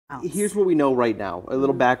Here's what we know right now. A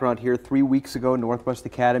little background here. 3 weeks ago, Northwest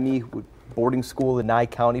Academy, boarding school in Nye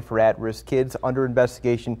County for at-risk kids, under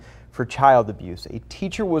investigation for child abuse. A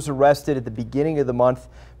teacher was arrested at the beginning of the month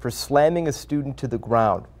for slamming a student to the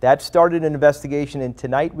ground. That started an investigation, and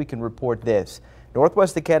tonight we can report this.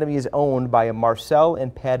 Northwest Academy is owned by a Marcel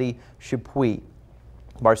and Patty Chapuis.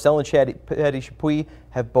 Marcel and Patty Chapuis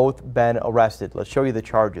have both been arrested. Let's show you the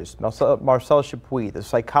charges. Marcel Chapuis, the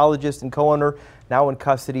psychologist and co-owner, now in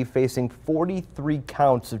custody, facing 43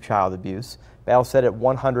 counts of child abuse. Bail set at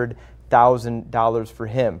 $100,000 for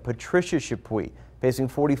him. Patricia Chapuis, facing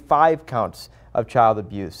 45 counts of child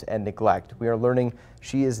abuse and neglect. We are learning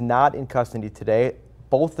she is not in custody today.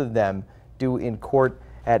 Both of them due in court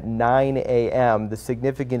at 9 a.m. The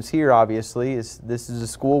significance here, obviously, is this is a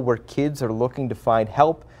school where kids are looking to find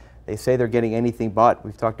help. They say they're getting anything but.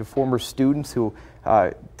 We've talked to former students who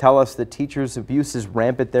tell us that teachers' abuse is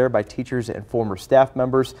rampant there by teachers and former staff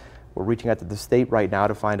members. We're reaching out to the state right now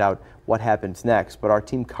to find out what happens next. But our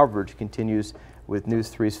team coverage continues with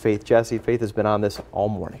News 3's Faith Jesse. Faith has been on this all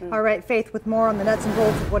morning. All right, Faith, with more on the nuts and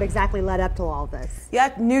bolts of what exactly led up to all this.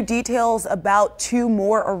 Yeah, new details about 2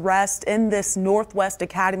 more arrests in this Northwest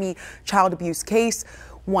Academy child abuse case.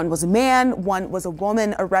 One was a man, one was a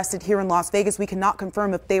woman arrested here in Las Vegas. We cannot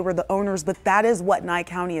confirm if they were the owners, but that is what Nye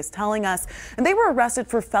County is telling us. And they were arrested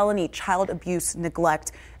for felony child abuse,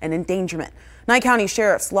 neglect, and endangerment. Nye County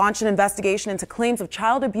sheriffs launched an investigation into claims of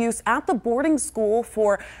child abuse at the boarding school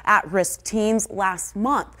for at-risk teens last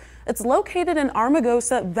month. It's located in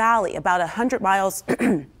Armagosa Valley, about 100 miles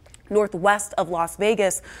northwest of Las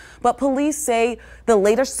Vegas. But police say the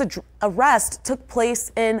latest arrest took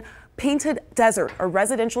place in Painted Desert, a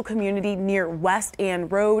residential community near West Ann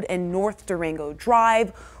Road and North Durango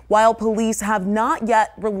Drive. While police have not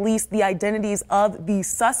yet released the identities of these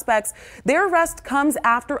suspects, their arrest comes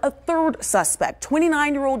after a third suspect,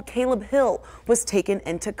 29-year-old Caleb Hill, was taken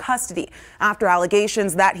into custody after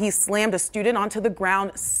allegations that he slammed a student onto the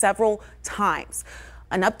ground several times.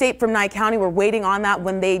 An update from Nye County. We're waiting on that.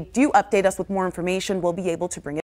 When they do update us with more information, we'll be able to bring it.